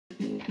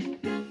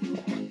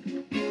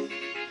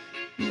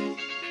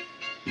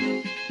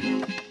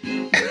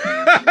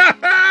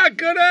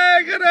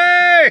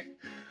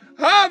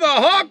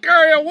hunk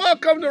are you?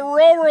 Welcome to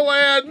Rover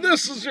Land.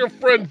 This is your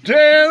friend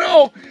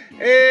Dano.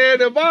 And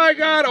if I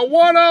got a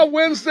one-on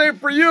Wednesday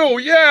for you,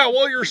 yeah,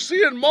 well, you're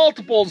seeing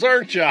multiples,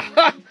 aren't you?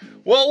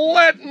 Well,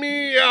 let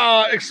me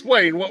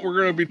explain what we're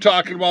going to be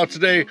talking about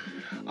today.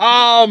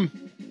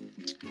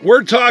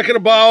 We're talking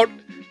about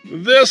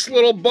this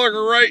little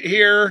bugger right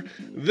here.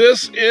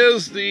 This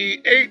is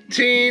the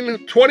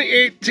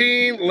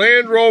 2018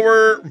 Land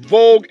Rover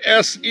Vogue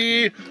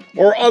SE,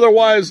 or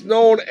otherwise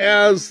known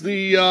as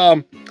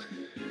the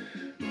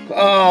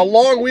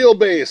long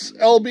wheelbase,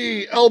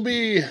 LB,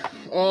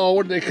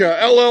 what do they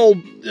call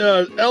it?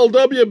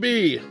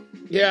 LWB.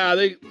 Yeah,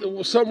 they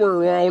somewhere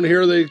around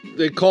here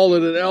they call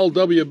it an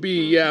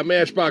LWB. Yeah,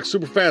 Matchbox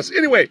super fast.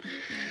 Anyway,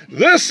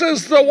 this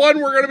is the one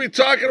we're going to be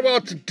talking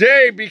about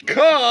today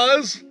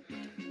because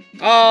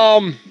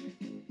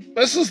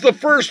this is the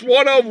first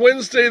one of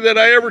Wednesday that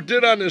I ever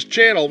did on this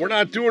channel. We're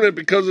not doing it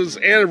because it's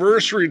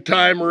anniversary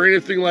time or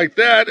anything like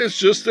that. It's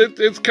just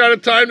it's kind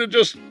of time to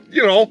just,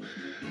 you know,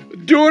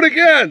 do it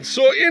again.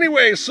 So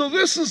anyway, so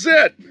this is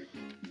it.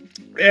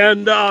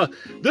 And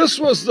this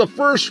was the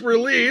first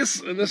release,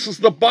 and this is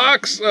the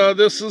box,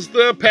 this is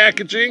the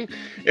packaging.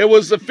 It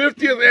was the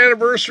 50th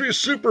anniversary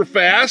super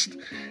fast,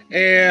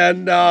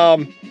 and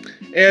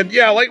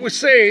yeah, like we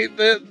say,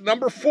 the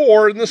number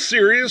 4 in the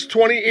series,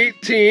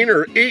 2018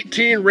 or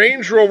 18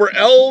 Range Rover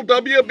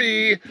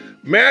LWB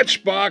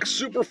Matchbox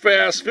super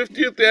fast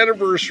 50th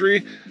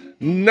anniversary,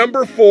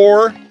 number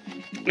 4,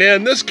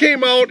 and this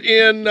came out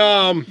in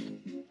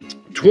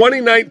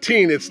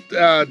 2019. It's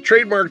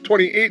trademark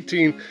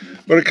 2018.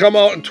 But it come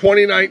out in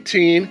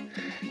 2019,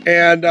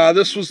 and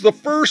this was the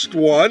first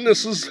one.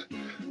 This is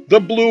the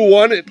blue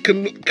one. It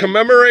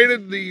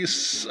commemorated the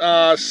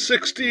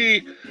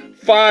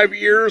 65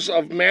 years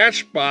of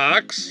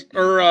Matchbox,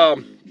 or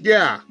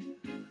yeah,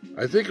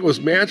 I think it was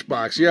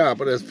Matchbox, yeah,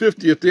 but it's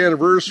 50th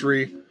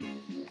anniversary.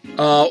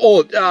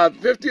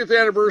 50th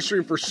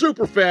anniversary for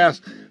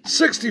Superfast,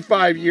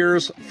 65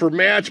 years for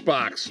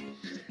Matchbox.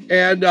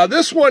 And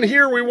this one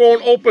here we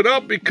won't open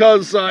up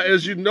because,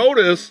 as you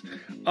notice,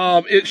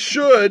 it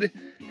should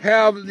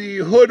have the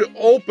hood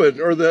open,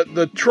 or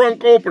the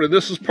trunk open. And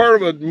this is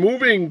part of a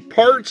moving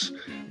parts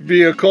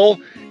vehicle,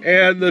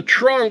 and the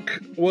trunk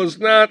was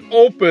not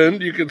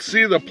opened. You can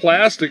see the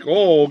plastic.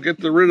 Oh,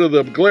 get rid of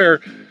the glare.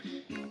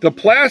 The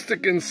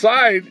plastic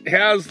inside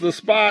has the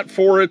spot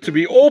for it to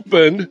be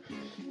opened,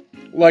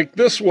 like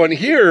this one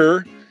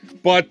here,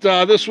 but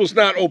this was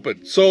not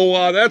open.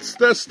 So that's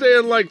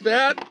staying like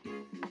that.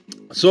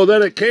 So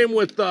then it came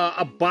with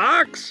a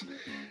box,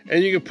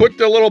 and you can put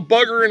the little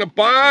bugger in a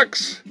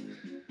box.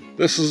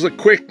 This is a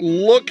quick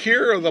look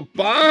here of the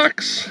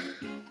box.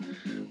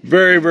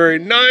 Very, very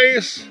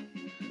nice.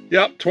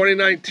 Yep,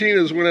 2019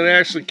 is when it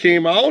actually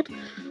came out.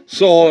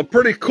 So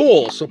pretty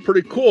cool. So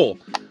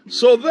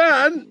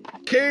then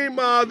came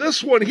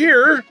this one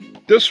here.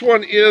 This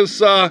one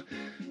is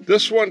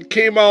this one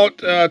came out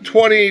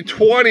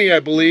 2020, I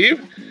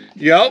believe.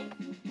 Yep.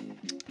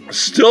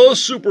 Still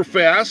super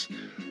fast.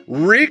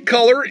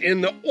 Recolor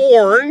in the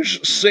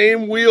orange,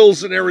 same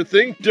wheels and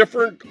everything,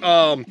 different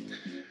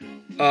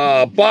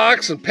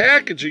box and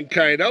packaging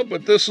kind of,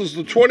 but this is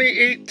the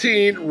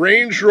 2018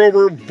 Range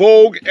Rover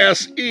Vogue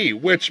SE,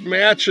 which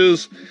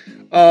matches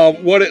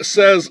what it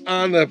says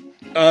on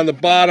the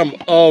bottom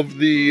of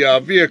the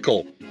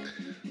vehicle.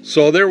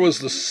 So there was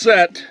the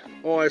set.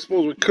 Oh, I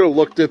suppose we could have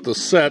looked at the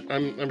set.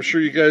 I'm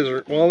sure you guys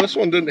are, well, this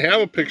one didn't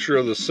have a picture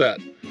of the set.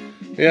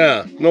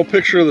 Yeah, no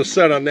picture of the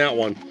set on that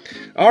one.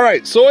 All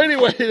right, so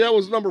anyway, that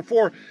was number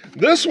 4.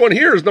 This one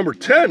here is number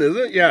 10,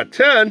 isn't it? Yeah,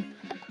 10.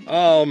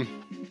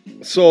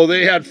 So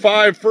they had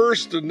 5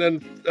 first and then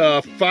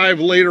 5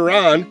 later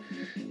on.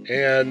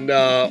 And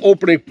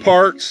opening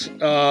parts,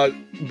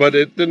 but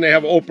it didn't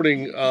have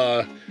opening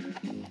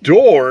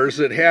doors.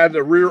 It had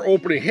the rear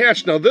opening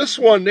hatch. Now this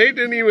one, they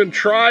didn't even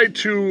try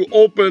to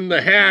open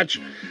the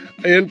hatch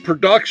in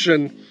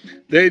production.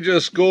 They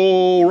just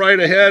go right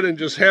ahead and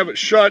just have it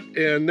shut,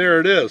 and there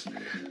it is.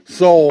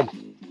 So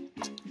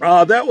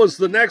that was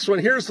the next one.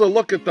 Here's the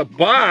look at the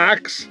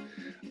box.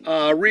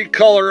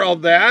 Recolor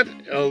of that.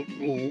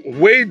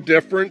 Way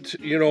different,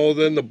 you know,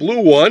 than the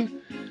blue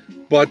one.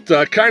 But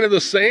kind of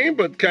the same,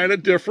 but kind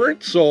of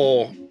different.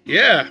 So,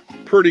 yeah,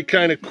 pretty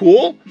kind of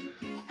cool.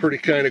 Pretty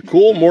kind of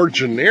cool. More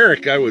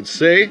generic, I would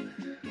say.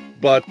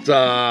 But,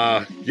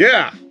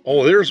 yeah.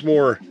 Oh, there's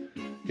more.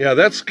 Yeah,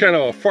 that's kind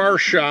of a far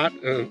shot.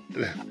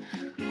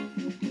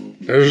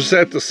 There's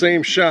that the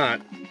same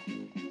shot.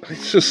 It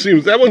just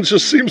seems, that one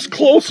just seems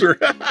closer.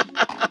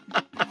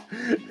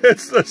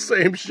 It's the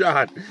same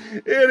shot.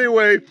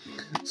 Anyway,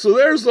 so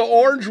there's the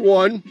orange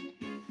one.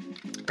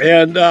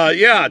 And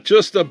yeah,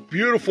 just a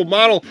beautiful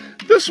model.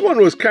 This one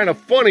was kind of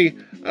funny.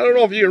 I don't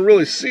know if you can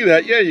really see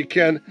that. Yeah, you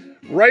can.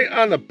 Right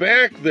on the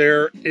back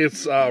there,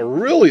 it's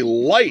really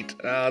light.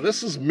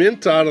 This is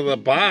mint out of the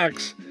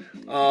box.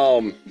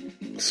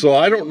 So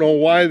I don't know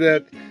why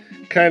that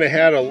kind of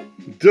had a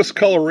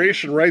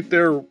discoloration right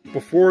there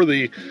before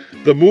the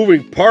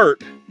moving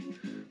part.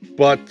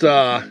 But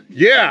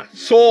yeah,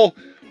 so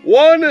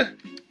 1,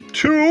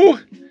 2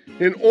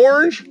 in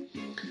orange,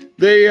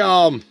 They,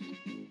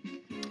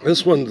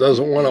 this one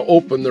doesn't want to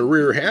open the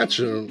rear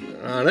hatch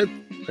on it.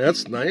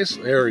 That's nice.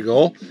 There we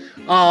go.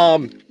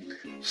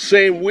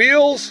 Same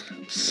wheels,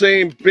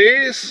 same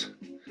base,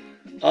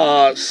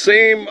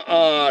 same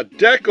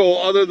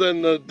deco, other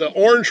than the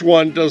orange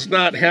one does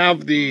not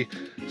have the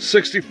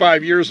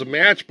 65 years of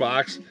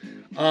Matchbox.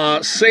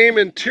 Same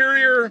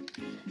interior,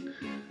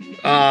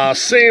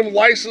 same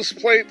license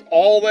plate,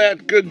 all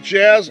that good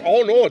jazz.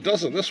 Oh no, it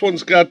doesn't. This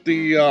one's got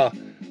the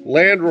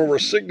Land Rover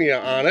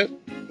insignia on it,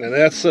 and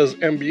that says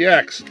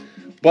MBX.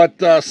 But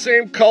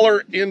same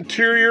color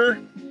interior.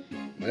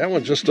 That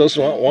one just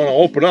doesn't want to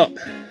open up.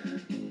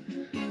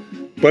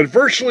 But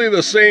virtually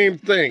the same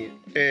thing.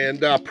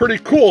 And pretty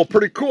cool,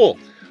 pretty cool.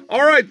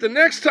 All right, the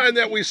next time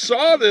that we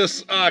saw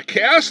this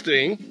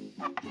casting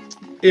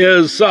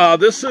is,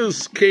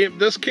 this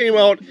came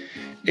out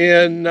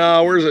in,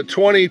 where is it,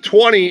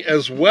 2020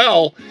 as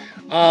well,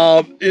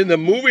 in the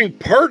Moving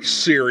Parts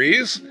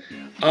series.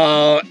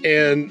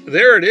 And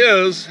there it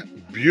is,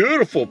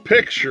 beautiful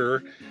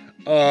picture.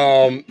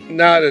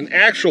 Not an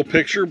actual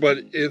picture, but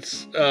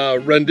it's a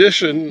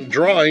rendition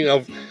drawing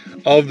of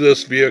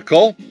this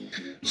vehicle.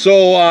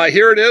 So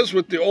here it is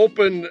with the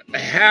open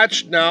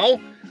hatch now.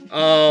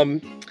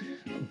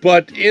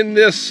 But in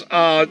this,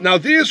 now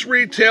these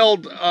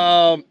retailed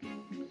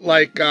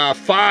like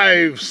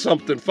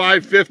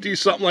 $550,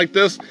 something like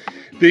this.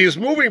 These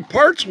Moving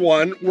Parts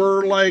one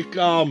were like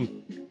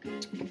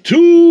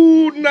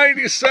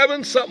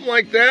 $297, something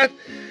like that.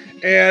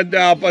 And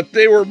but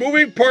they were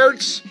moving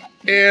parts,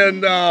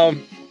 and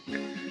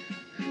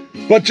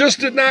but just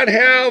did not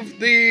have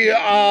the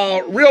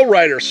real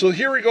rider. So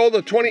here we go,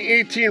 the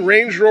 2018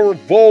 Range Rover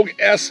Vogue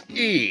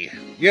SE.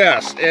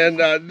 Yes, and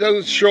it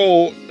doesn't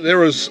show,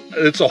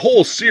 it's a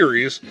whole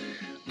series.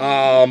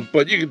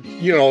 But you could,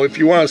 if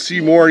you want to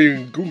see more, you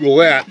can Google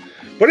that.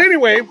 But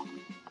anyway,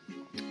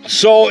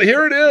 so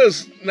here it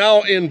is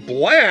now in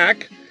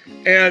black,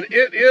 and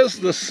it is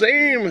the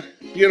same,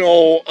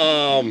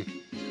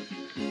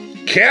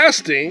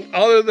 casting,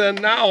 other than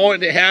now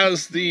it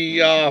has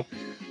the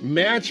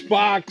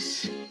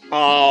Matchbox,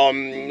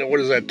 what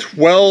is that,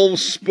 12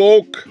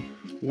 spoke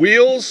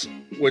wheels,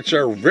 which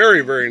are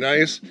very, very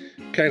nice.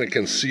 Kind of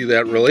can see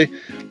that really.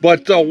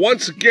 But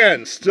once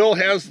again, still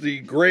has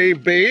the gray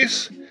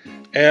base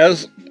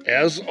as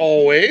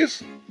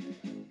always.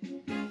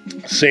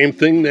 Same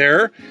thing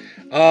there.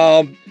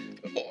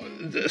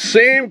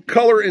 Same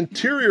color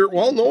interior.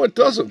 Well, no, it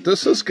doesn't.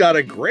 This has got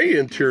a gray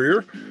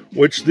interior,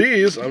 which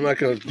these, I'm not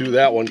going to do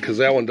that one because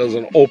that one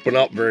doesn't open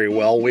up very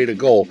well. Way to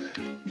go.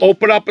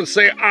 Open up and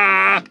say,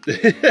 ah.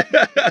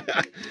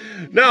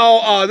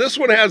 Now, this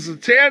one has the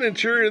tan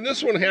interior, and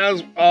this one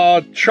has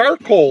a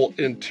charcoal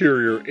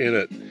interior in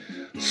it.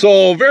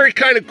 So, very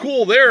kind of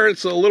cool there.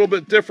 It's a little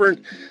bit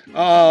different.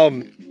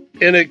 And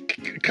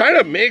it kind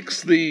of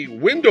makes the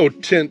window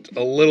tint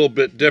a little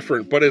bit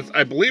different. But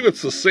I believe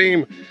it's the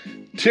same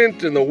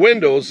tint in the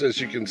windows, as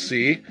you can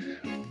see.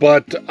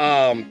 But,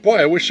 boy,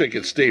 I wish I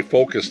could stay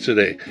focused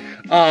today.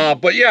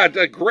 But yeah,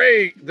 the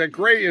gray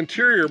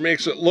interior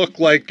makes it look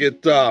like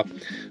it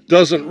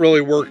doesn't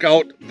really work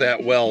out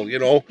that well,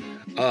 it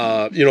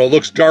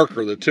looks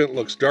darker. The tint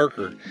looks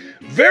darker.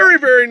 Very,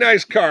 very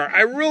nice car.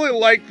 I really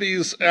like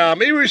these.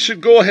 Maybe we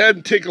should go ahead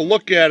and take a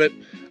look at it.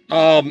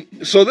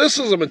 So this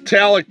is a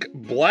metallic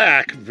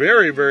black.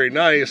 Very, very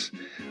nice.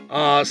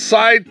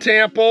 Side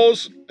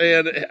tampos,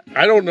 and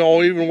I don't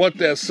know even what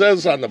that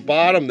says on the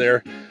bottom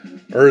there.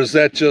 Or is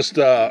that just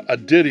a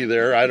ditty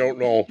there? I don't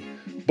know.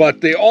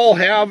 But they all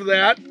have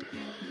that.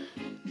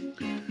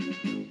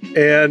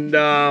 And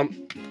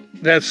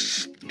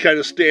that's kind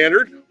of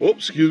standard.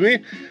 Oops, excuse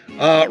me.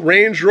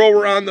 Range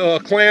Rover on the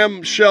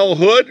clamshell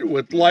hood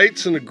with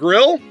lights and a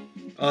grill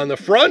on the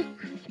front.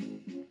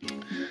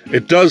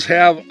 It does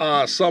have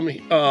some,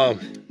 a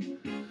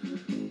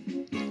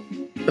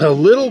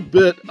little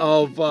bit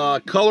of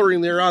coloring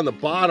there on the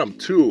bottom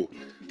too.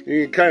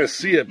 You can kind of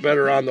see it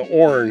better on the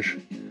orange.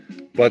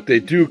 But they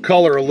do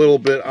color a little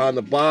bit on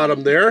the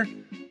bottom there.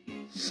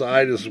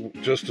 Side is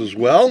just as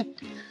well.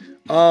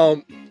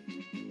 Now,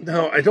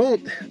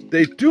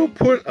 they do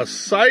put a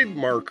side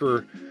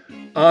marker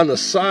on the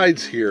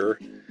sides here.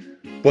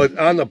 But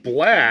on the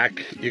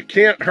black, you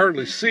can't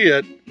hardly see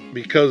it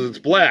because it's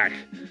black.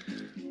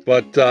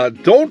 But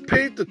don't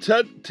paint the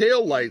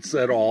tail lights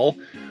at all.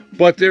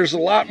 But there's a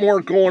lot more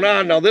going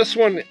on. Now, this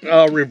one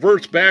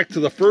reverts back to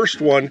the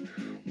first one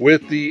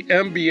with the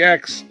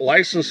MBX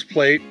license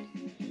plate.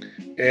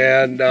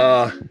 And,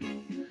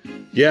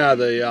 yeah,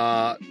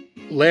 the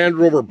Land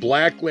Rover,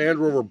 black Land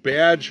Rover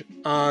badge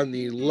on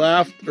the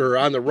left, or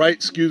on the right,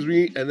 excuse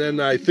me. And then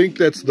I think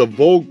that's the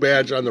Vogue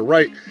badge on the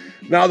right.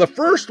 Now, the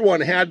first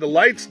one had the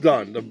lights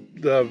done,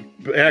 the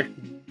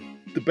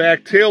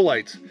back tail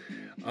lights.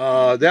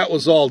 That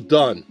was all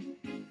done.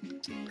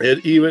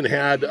 It even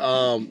had,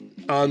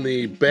 on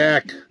the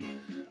back,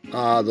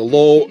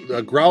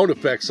 the ground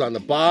effects on the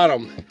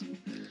bottom.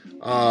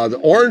 The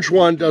orange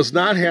one does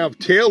not have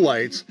tail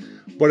lights,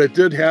 but it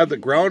did have the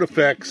ground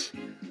effects,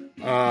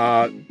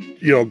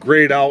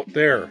 grayed out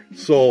there.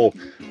 So,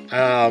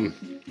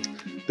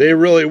 they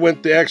really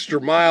went the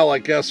extra mile, I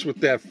guess,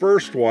 with that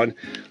first one.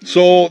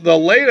 So the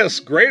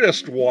latest,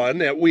 greatest one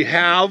that we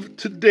have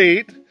to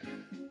date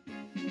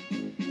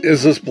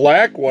is this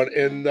black one.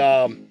 And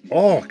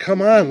oh,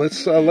 come on,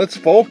 let's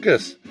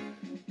focus.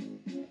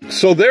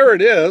 So there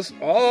it is.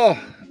 Oh,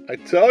 I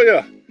tell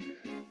you,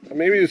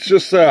 maybe it's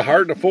just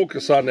hard to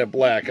focus on that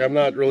black. I'm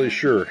not really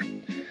sure.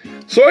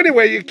 So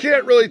anyway, you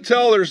can't really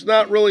tell. There's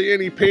not really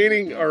any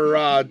painting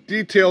or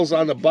details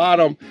on the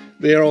bottom.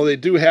 You know, they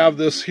do have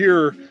this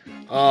here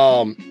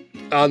on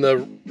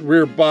the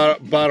rear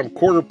bottom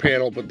quarter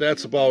panel, but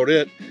that's about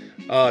it.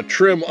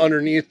 Trim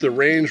underneath the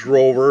Range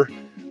Rover,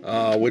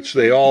 which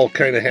they all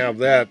kind of have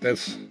that.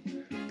 That's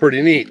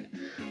pretty neat.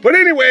 But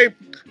anyway,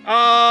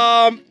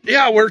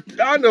 yeah, we're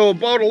on to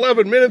about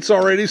 11 minutes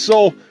already.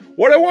 So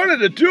what I wanted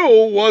to do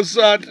was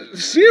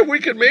see if we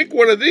could make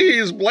one of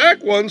these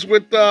black ones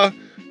with the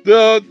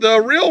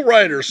real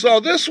rider. So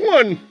this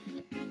one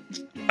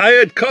I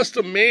had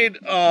custom made.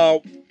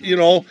 You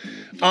know,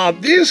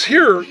 these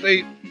here,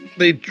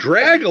 they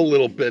drag a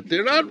little bit.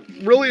 They're not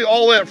really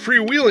all that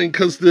freewheeling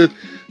because the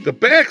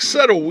back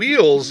set of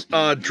wheels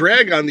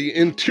drag on the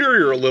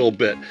interior a little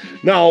bit.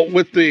 Now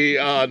with the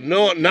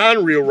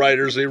non-real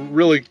riders, they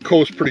really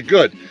coast pretty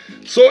good.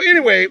 So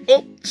anyway,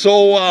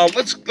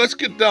 let's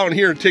get down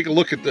here and take a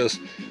look at this.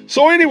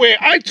 So anyway,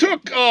 I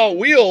took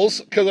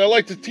wheels because I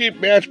like to keep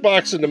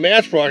Matchbox in the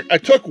Matchbox. I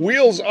took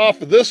wheels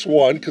off of this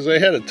one because I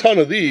had a ton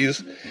of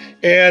these,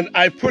 and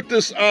I put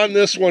this on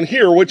this one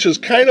here, which is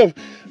kind of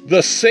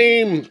the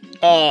same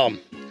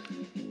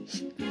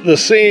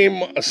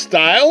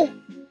style,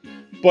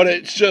 but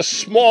it's just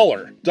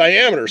smaller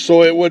diameter,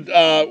 so it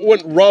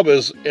wouldn't rub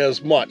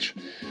as much.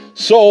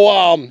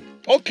 So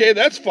okay,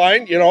 that's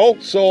fine, you know.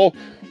 So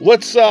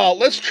let's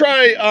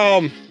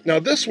try now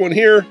this one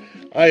here.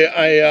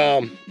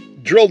 I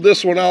drilled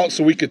this one out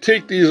so we could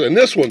take these, and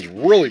this one's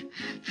really,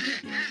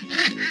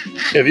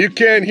 if you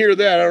can't hear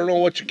that, I don't know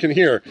what you can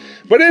hear.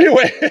 But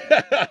anyway,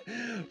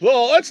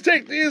 well, let's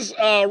take these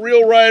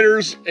real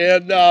riders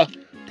and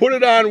put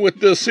it on with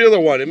this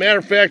other one. As a matter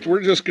of fact,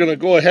 we're just going to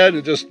go ahead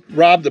and just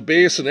rob the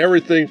base and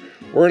everything.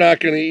 We're not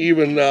going to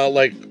even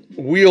like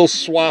wheel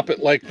swap it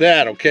like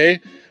that,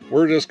 okay?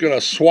 We're just going to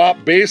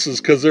swap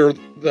bases because they're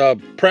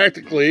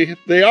practically,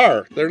 they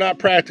are. They're not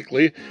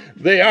practically.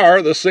 They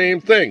are the same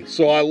thing.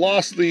 So I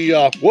lost the,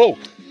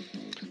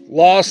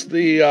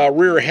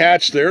 rear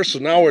hatch there. So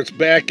now it's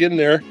back in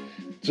there,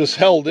 just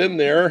held in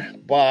there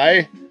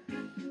by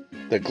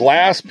the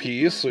glass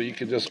piece. So you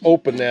can just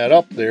open that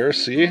up there,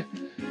 see?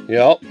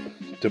 Yep,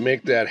 to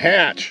make that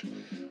hatch.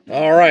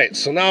 All right,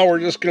 so now we're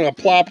just going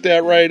to plop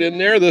that right in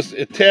there.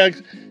 It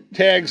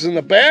tags in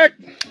the back,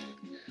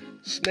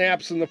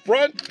 snaps in the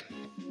front.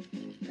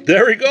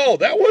 There we go.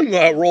 That one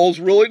rolls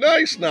really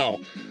nice now.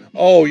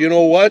 Oh, you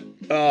know what?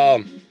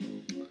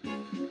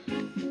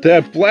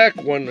 That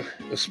black one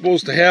is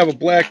supposed to have a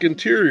black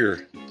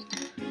interior.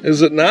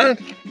 Is it not?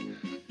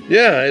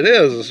 Yeah, it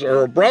is.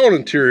 Or a brown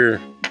interior.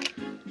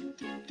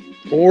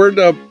 Where'd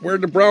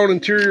the brown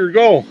interior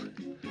go?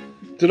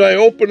 Did I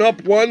open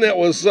up one that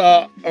was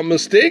a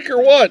mistake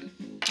or what?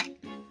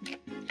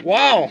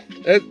 Wow.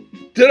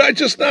 Did I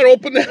just not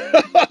open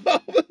that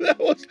up?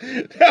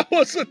 That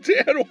was a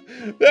tan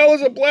one. That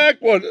was a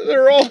black one.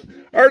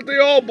 Aren't they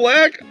all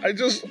black? I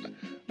just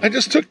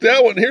took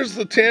that one. Here's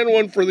the tan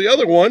one for the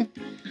other one.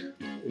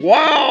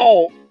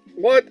 Wow.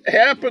 What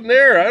happened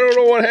there? I don't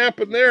know what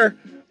happened there,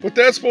 but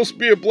that's supposed to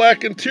be a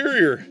black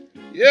interior.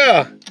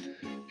 Yeah.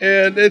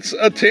 And it's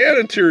a tan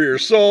interior.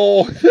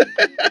 So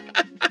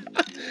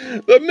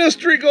the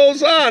mystery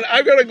goes on.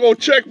 I've got to go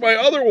check my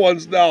other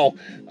ones now.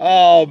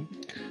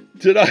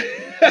 Did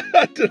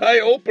I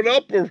open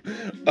up an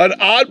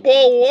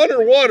oddball one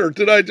or what? Or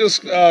did I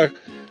just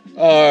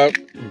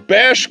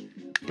bash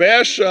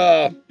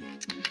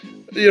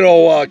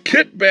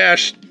kit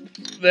bash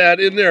that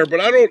in there? But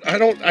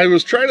I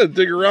was trying to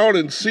dig around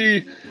and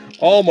see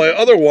all my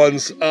other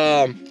ones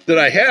that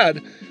I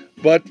had.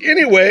 But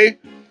anyway,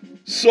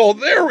 so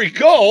there we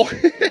go.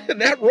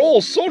 And that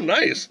rolls so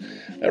nice.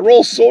 That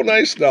rolls so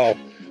nice now.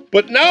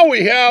 But now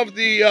we have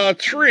the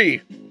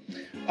tree.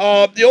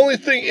 The only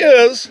thing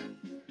is,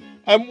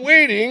 I'm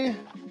waiting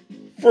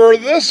for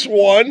this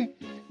one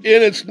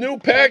in its new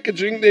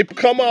packaging. They've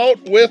come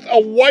out with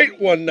a white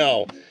one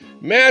now.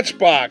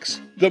 Matchbox,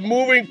 the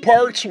moving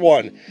parts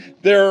one.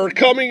 They're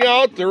coming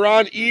out. They're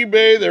on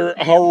eBay. They're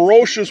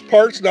ferocious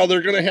parts. Now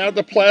they're going to have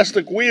the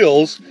plastic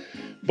wheels,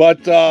 but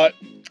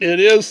it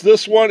is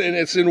this one, and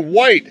it's in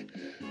white.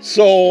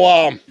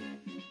 So,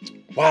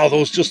 wow,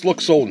 those just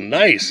look so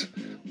nice.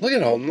 Look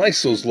at how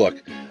nice those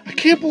look. I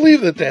can't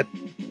believe that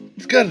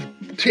it's got a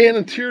tan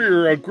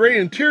interior, a gray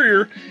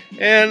interior,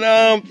 and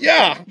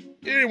yeah.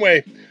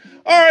 Anyway,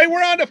 all right,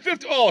 we're on to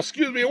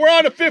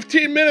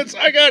 15 minutes.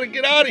 I got to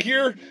get out of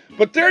here.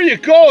 But there you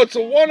go. It's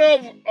a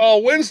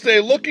one-of Wednesday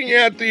looking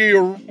at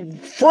the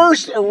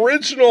first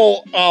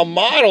original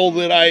model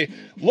that I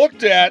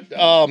looked at.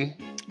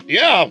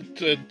 Yeah,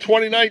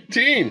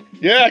 2019.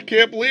 Yeah, I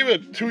can't believe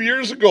it. 2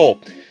 years ago.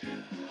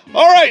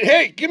 All right,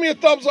 hey, give me a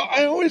thumbs up.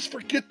 I always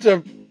forget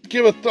to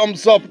give a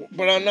thumbs up,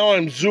 but now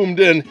I'm zoomed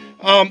in.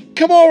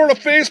 Come over to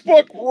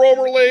Facebook,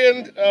 Rover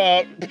Land,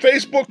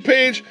 Facebook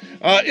page,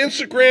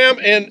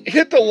 Instagram, and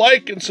hit the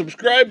like and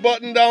subscribe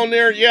button down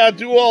there. Yeah,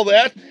 do all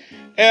that.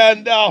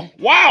 And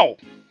wow.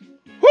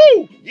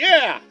 Woo!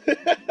 Yeah!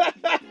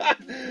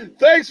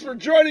 Thanks for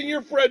joining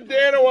your friend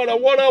Dano on a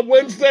One-Up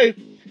Wednesday.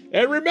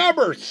 And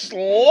remember,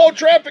 slow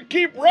traffic,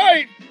 keep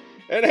right,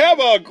 and have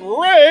a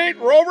great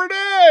Rover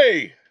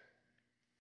day!